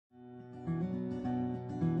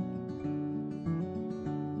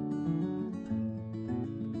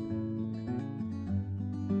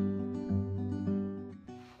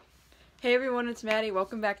Hey everyone, it's Maddie.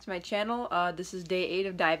 Welcome back to my channel. This is day 8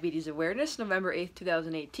 of Diabetes Awareness, November 8th,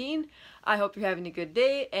 2018. I hope you're having a good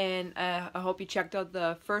day, and I hope you checked out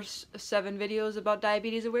the first 7 videos about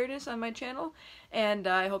diabetes awareness on my channel, and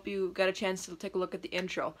I hope you got a chance to take a look at the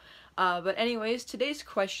intro. But anyways, today's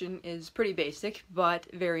question is pretty basic, but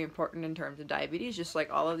very important in terms of diabetes, just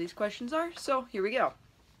like all of these questions are, so here we go.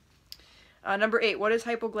 Number 8, what is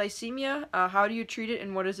hypoglycemia? How do you treat it,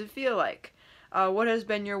 and what does it feel like? What has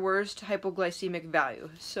been your worst hypoglycemic value?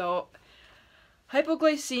 So,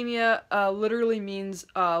 hypoglycemia literally means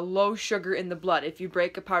low sugar in the blood. If you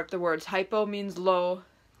break apart the words, hypo means low,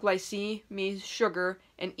 glycemia means sugar,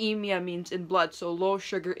 and emia means in blood, so low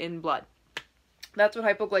sugar in blood. That's what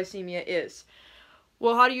hypoglycemia is.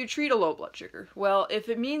 Well, how do you treat a low blood sugar? Well, if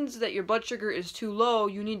it means that your blood sugar is too low,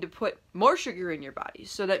 you need to put more sugar in your body.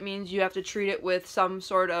 So that means you have to treat it with some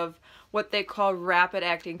sort of what they call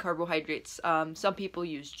rapid-acting carbohydrates. Some people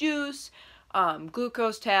use juice,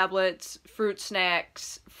 glucose tablets, fruit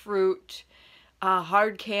snacks, fruit,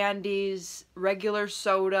 hard candies, regular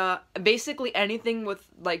soda, basically anything with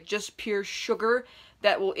like just pure sugar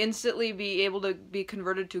that will instantly be able to be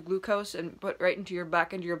converted to glucose and put right into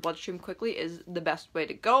back into your bloodstream quickly is the best way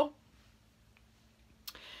to go.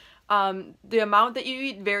 The amount that you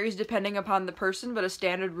eat varies depending upon the person, but a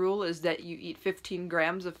standard rule is that you eat 15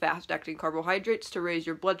 grams of fast-acting carbohydrates to raise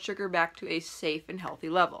your blood sugar back to a safe and healthy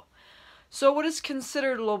level. So what is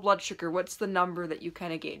considered low blood sugar? What's the number that you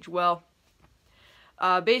kind of gauge? Well,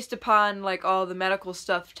 based upon like all the medical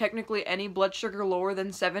stuff, technically any blood sugar lower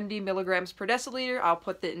than 70 milligrams per deciliter, I'll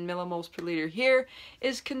put that in millimoles per liter here,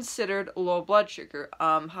 is considered low blood sugar.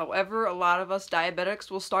 However, a lot of us diabetics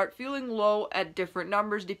will start feeling low at different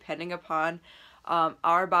numbers depending upon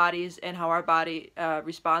our bodies and how our body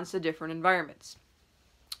responds to different environments.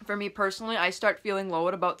 For me personally, I start feeling low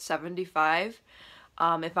at about 75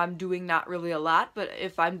 if I'm doing not really a lot, but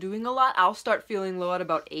if I'm doing a lot, I'll start feeling low at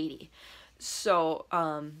about 80. So,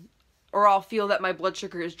 or I'll feel that my blood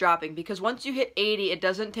sugar is dropping, because once you hit 80, it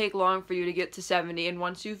doesn't take long for you to get to 70, and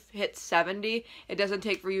once you've hit 70, it doesn't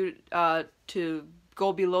take for you to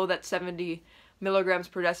go below that 70 milligrams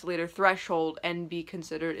per deciliter threshold and be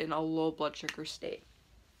considered in a low blood sugar state.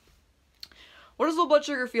 What does low blood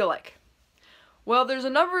sugar feel like? Well, there's a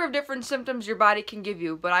number of different symptoms your body can give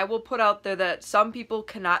you, but I will put out there that some people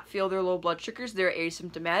cannot feel their low blood sugars. They're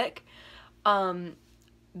asymptomatic.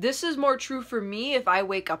 This is more true for me if I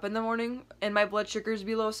wake up in the morning and my blood sugar is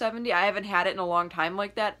below 70. I haven't had it in a long time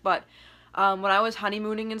like that, but when I was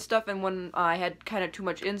honeymooning and stuff, and when I had kind of too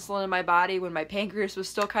much insulin in my body, when my pancreas was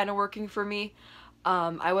still kind of working for me,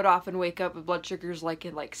 I would often wake up with blood sugars like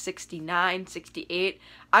in like 69, 68.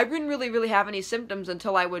 I didn't really have any symptoms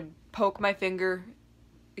until I would poke my finger.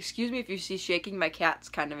 Excuse me if you see shaking, my cat's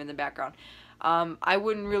kind of in the background. I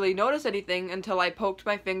wouldn't really notice anything until I poked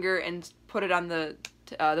my finger and put it on the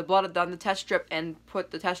blood on the test strip and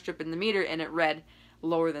put the test strip in the meter, and it read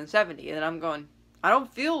lower than 70. And then I'm going, I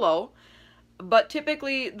don't feel low, but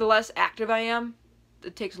typically the less active I am,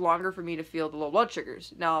 it takes longer for me to feel the low blood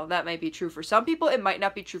sugars. Now, that might be true for some people, it might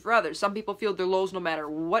not be true for others. Some people feel their lows no matter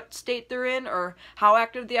what state they're in or how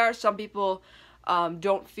active they are. Some people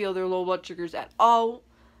don't feel their low blood sugars at all.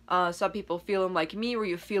 Some people feel them like me, where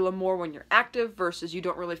you feel them more when you're active versus you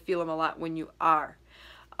don't really feel them a lot when you aren't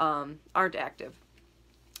active.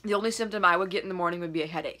 The only symptom I would get in the morning would be a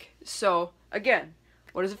headache. So, again,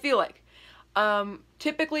 what does it feel like?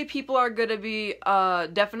 Typically, people are going to be,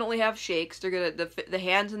 definitely have shakes. They're going to, the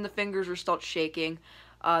hands and the fingers will start shaking.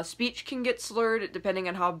 Speech can get slurred depending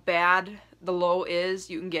on how bad the low is.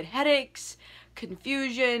 You can get headaches,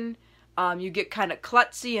 confusion. You get kind of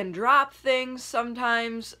klutzy and drop things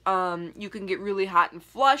sometimes. You can get really hot and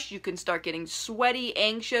flush. You can start getting sweaty,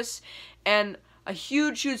 anxious. And a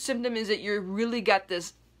huge symptom is that you really got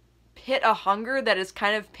this hit of hunger that is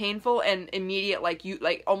kind of painful and immediate, like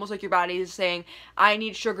almost like your body is saying, I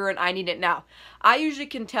need sugar and I need it now. I usually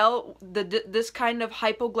can tell this kind of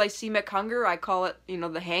hypoglycemic hunger, I call it, the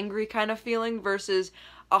hangry kind of feeling, versus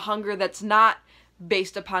a hunger that's not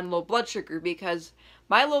based upon low blood sugar, because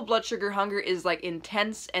my low blood sugar hunger is like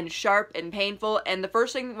intense and sharp and painful, and the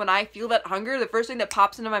first thing when I feel that hunger, the first thing that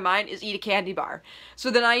pops into my mind is eat a candy bar. So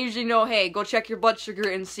then I usually know, hey, go check your blood sugar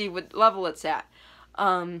and see what level it's at.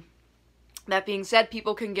 That being said,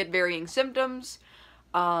 people can get varying symptoms.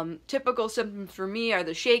 Typical symptoms for me are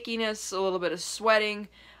the shakiness, a little bit of sweating,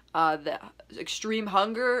 the extreme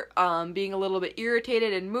hunger, being a little bit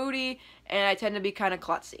irritated and moody, and I tend to be kind of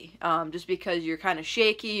klutzy, just because you're kind of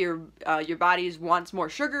shaky, your body wants more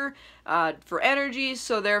sugar for energy,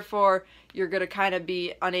 so therefore you're going to kind of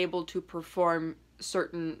be unable to perform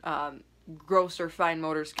certain grosser fine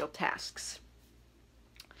motor skill tasks.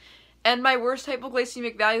 And my worst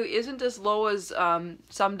hypoglycemic value isn't as low as some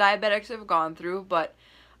diabetics have gone through, but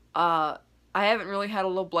I haven't really had a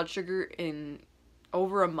low blood sugar in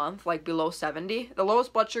over a month, like below 70. The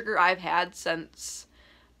lowest blood sugar I've had since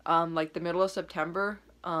like the middle of September.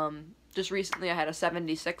 Just recently I had a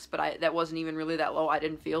 76, but that wasn't even really that low. I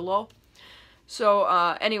didn't feel low. So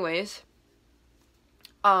anyways,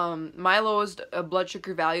 my lowest blood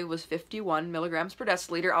sugar value was 51 milligrams per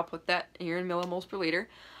deciliter. I'll put that here in millimoles per liter.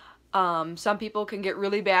 Some people can get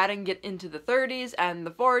really bad and get into the 30s and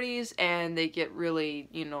the 40s, and they get really,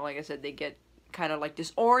 you know, like I said, they get kind of like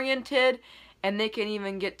disoriented, and they can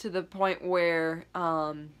even get to the point where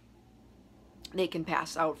they can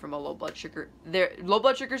pass out from a low blood sugar. Low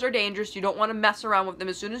blood sugars are dangerous. You don't want to mess around with them.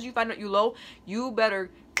 As soon as you find out you're low, you better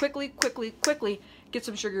quickly get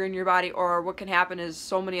some sugar in your body, or what can happen is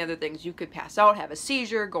so many other things. You could pass out, have a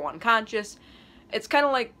seizure, go unconscious. It's kind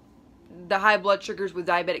of like the high blood sugars with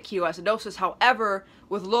diabetic ketoacidosis. However,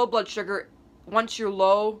 with low blood sugar, once you're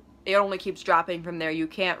low, it only keeps dropping from there. You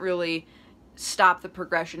can't really stop the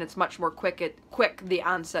progression. It's much more quick the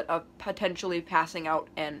onset of potentially passing out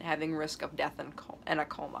and having risk of death and a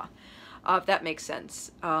coma, if that makes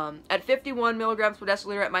sense. At 51 milligrams per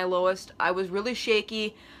deciliter at my lowest, I was really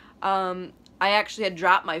shaky. I actually had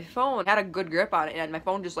dropped my phone. I had a good grip on it, and my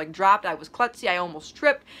phone just like dropped. I was klutzy. I almost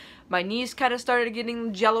tripped. My knees kind of started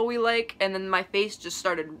getting jello-y like, and then my face just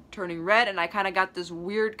started turning red, and I kind of got this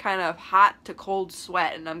weird kind of hot to cold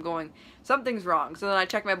sweat, and I'm going, something's wrong. So then I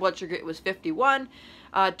checked my blood sugar. It was 51.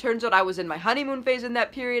 Turns out I was in my honeymoon phase in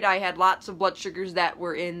that period. I had lots of blood sugars that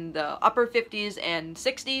were in the upper 50s and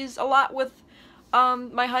 60s a lot with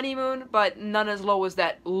my honeymoon, but none as low as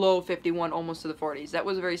that low 51, almost to the 40s. That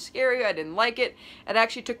was very scary. I didn't like it. It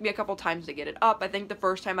actually took me a couple times to get it up. I think the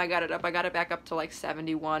first time I got it up, I got it back up to like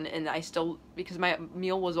 71, and I still, because my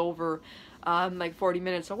meal was over like 40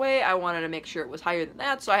 minutes away, I wanted to make sure it was higher than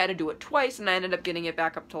that, so I had to do it twice, and I ended up getting it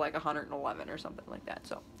back up to like 111 or something like that.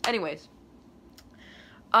 So anyways,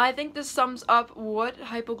 I think this sums up what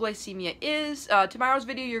hypoglycemia is. Tomorrow's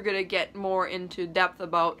video, you're going to get more into depth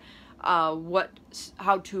about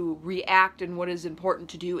how to react and what is important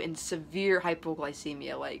to do in severe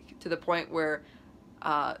hypoglycemia, like to the point where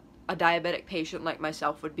a diabetic patient like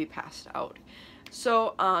myself would be passed out.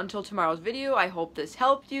 So until tomorrow's video, I hope this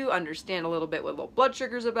helped you understand a little bit what low blood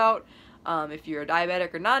sugar is about. If you're a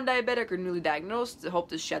diabetic or non-diabetic or newly diagnosed, I hope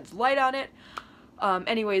this sheds light on it.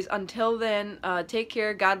 Anyways, until then, take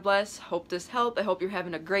care, God bless, hope this helped. I hope you're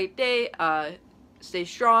having a great day. Stay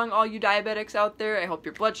strong, all you diabetics out there. I hope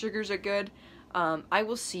your blood sugars are good. I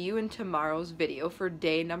will see you in tomorrow's video for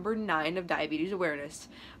day number 9 of diabetes awareness.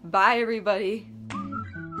 Bye, everybody.